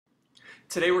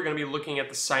Today we're going to be looking at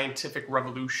the scientific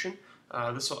revolution.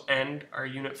 This will end our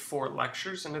Unit 4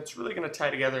 lectures, and it's really going to tie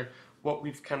together what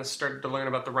we've kind of started to learn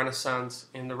about the Renaissance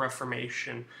and the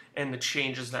Reformation and the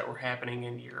changes that were happening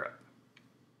in Europe.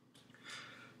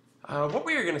 What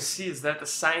we are going to see is that the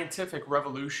scientific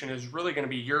revolution is really going to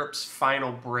be Europe's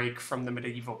final break from the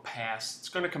medieval past. It's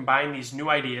going to combine these new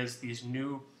ideas, these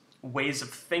new ways of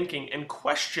thinking and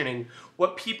questioning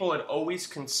what people had always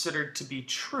considered to be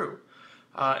true.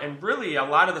 And really, a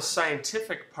lot of the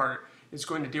scientific part is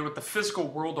going to deal with the physical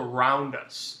world around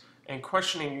us and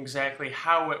questioning exactly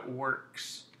how it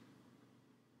works.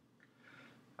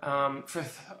 For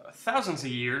thousands of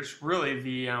years, really,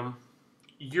 the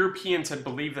Europeans had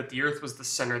believed that the Earth was the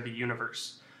center of the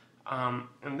universe.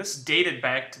 And this dated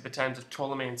back to the times of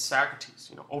Ptolemy and Socrates,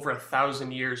 over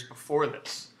 1,000 years before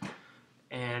this.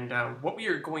 And what we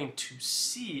are going to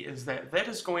see is that that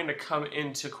is going to come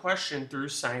into question through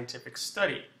scientific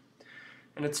study.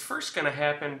 And it's first going to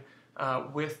happen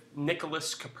with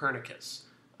Nicholas Copernicus.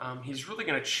 He's really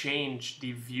going to change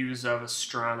the views of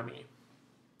astronomy.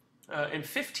 In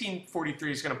 1543,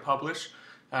 he's going to publish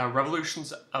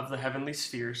Revolutions of the Heavenly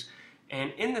Spheres,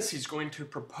 and in this he's going to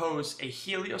propose a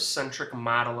heliocentric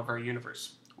model of our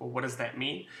universe. Well, what does that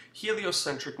mean?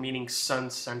 Heliocentric meaning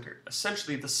sun-centered.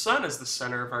 Essentially, the sun is the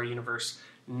center of our universe,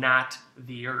 not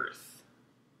the Earth.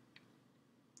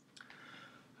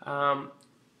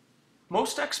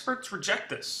 Most experts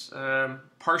reject this,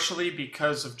 partially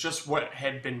because of just what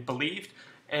had been believed,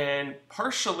 and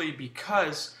partially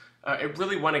because it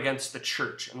really went against the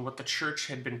church and what the church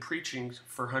had been preaching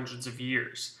for hundreds of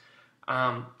years.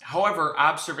 However,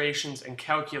 observations and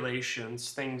calculations,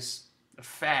 things of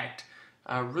fact,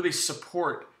 really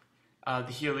support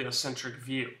the heliocentric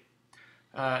view.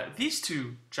 These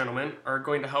two gentlemen are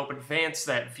going to help advance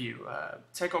that view.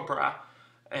 Tycho Brahe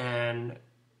and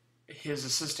his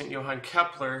assistant Johann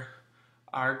Kepler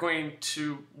are going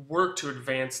to work to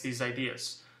advance these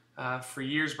ideas. For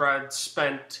years, Brahe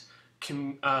spent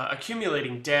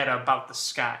accumulating data about the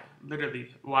sky, literally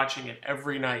watching it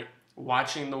every night,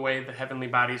 watching the way the heavenly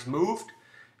bodies moved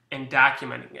and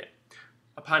documenting it.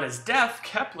 Upon his death,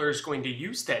 Kepler is going to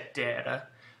use that data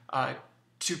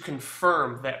to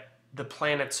confirm that the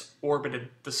planets orbited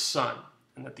the sun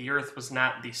and that the Earth was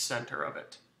not the center of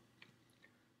it.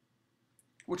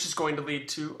 Which is going to lead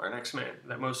to our next man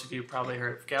that most of you probably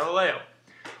heard of, Galileo.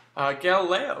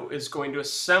 Galileo is going to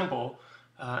assemble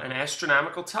an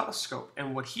astronomical telescope,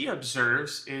 and what he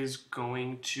observes is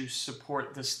going to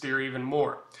support this theory even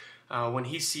more. When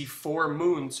he sees 4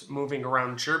 moons moving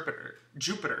around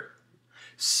Jupiter,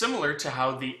 similar to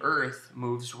how the Earth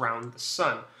moves around the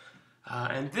sun.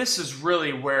 And this is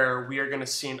really where we are going to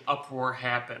see an uproar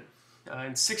happen.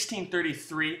 In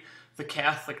 1633, the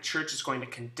Catholic Church is going to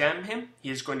condemn him.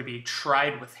 He is going to be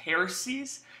tried with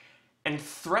heresies and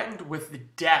threatened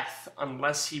with death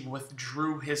unless he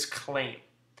withdrew his claim.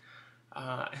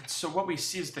 And so what we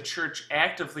see is the church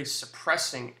actively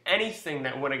suppressing anything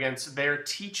that went against their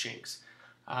teachings,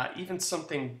 even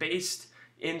something based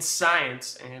in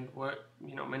science and what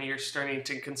many are starting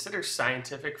to consider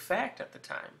scientific fact at the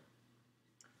time.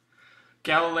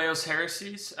 Galileo's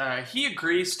heresies, he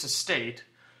agrees to state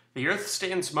the Earth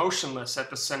stands motionless at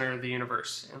the center of the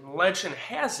universe, and legend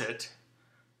has it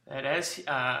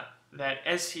that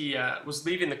as he was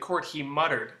leaving the court, he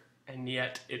muttered, and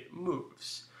yet it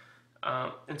moves.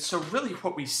 And so really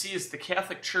what we see is the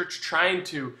Catholic Church trying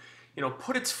to,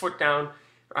 put its foot down,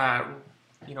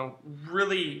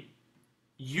 really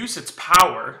use its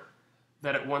power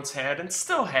that it once had and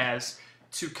still has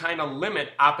to kind of limit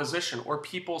opposition or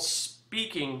people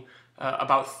speaking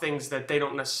about things that they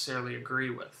don't necessarily agree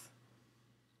with.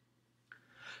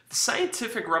 The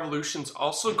scientific revolution is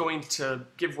also going to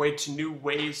give way to new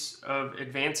ways of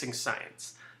advancing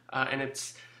science, and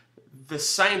the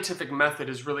scientific method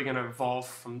is really going to evolve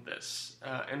from this.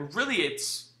 And really it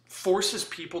forces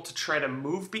people to try to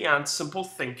move beyond simple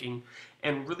thinking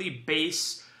and really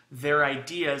base their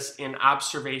ideas in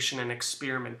observation and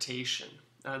experimentation.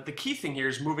 The key thing here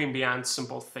is moving beyond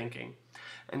simple thinking.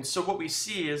 And so what we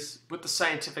see is with the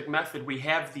scientific method, we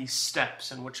have these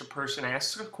steps in which a person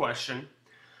asks a question,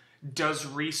 does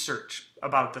research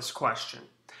about this question.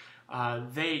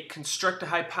 They construct a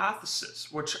hypothesis,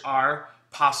 which are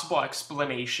possible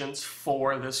explanations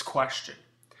for this question.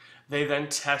 They then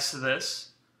test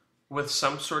this with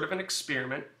some sort of an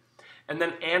experiment and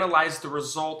then analyze the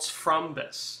results from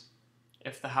this.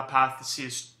 If the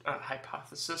hypothesis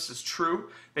is true,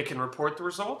 they can report the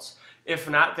results. If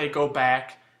not, they go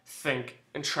back, think,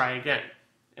 and try again.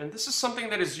 And this is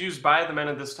something that is used by the men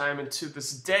of this time and to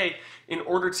this day in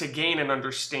order to gain an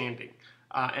understanding.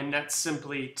 And not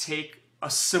simply take a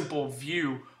simple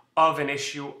view of an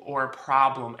issue or a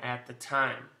problem at the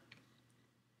time.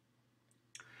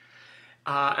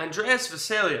 Andreas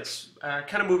Vesalius,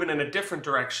 kind of moving in a different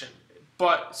direction,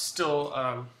 but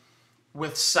still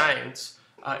with science,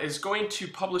 is going to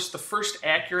publish the first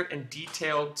accurate and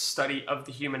detailed study of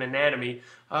the human anatomy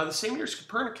the same year as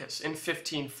Copernicus in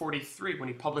 1543 when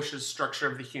he publishes Structure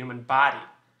of the Human Body.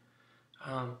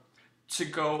 To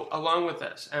go along with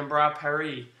this, Ambroise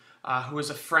Paré, who was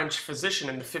a French physician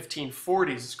in the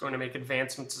 1540s, is going to make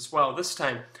advancements as well, this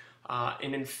time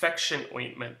in infection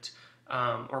ointment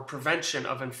or prevention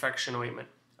of infection ointment,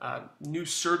 new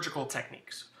surgical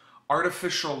techniques,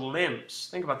 artificial limbs,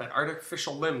 think about that,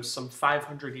 artificial limbs some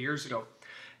 500 years ago,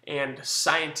 and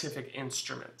scientific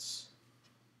instruments.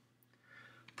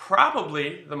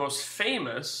 Probably the most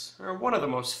famous, or one of the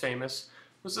most famous,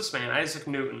 was this man, Isaac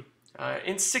Newton.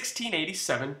 In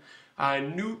 1687,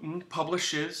 Newton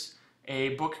publishes a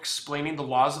book explaining the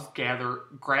laws of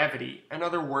gravity and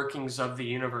other workings of the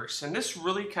universe. And this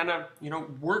really kind of,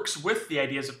 works with the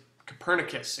ideas of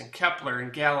Copernicus and Kepler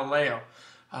and Galileo.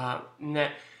 And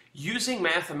that using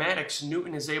mathematics,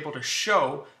 Newton is able to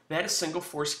show that a single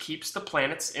force keeps the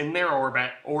planets in their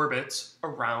orbits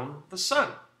around the sun.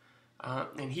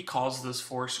 And he calls this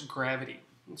force gravity.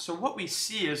 And so what we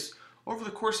see is, over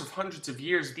the course of hundreds of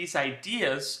years, these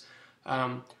ideas,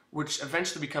 which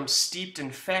eventually become steeped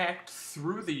in fact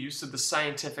through the use of the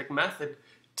scientific method,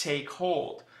 take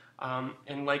hold.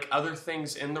 And like other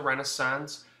things in the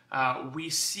Renaissance, we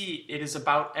see it is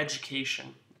about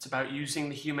education. It's about using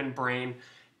the human brain,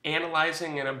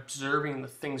 analyzing and observing the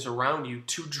things around you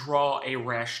to draw a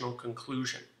rational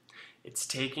conclusion. It's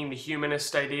taking the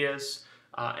humanist ideas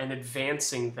and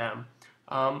advancing them,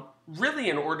 really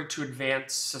in order to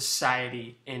advance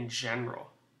society in general.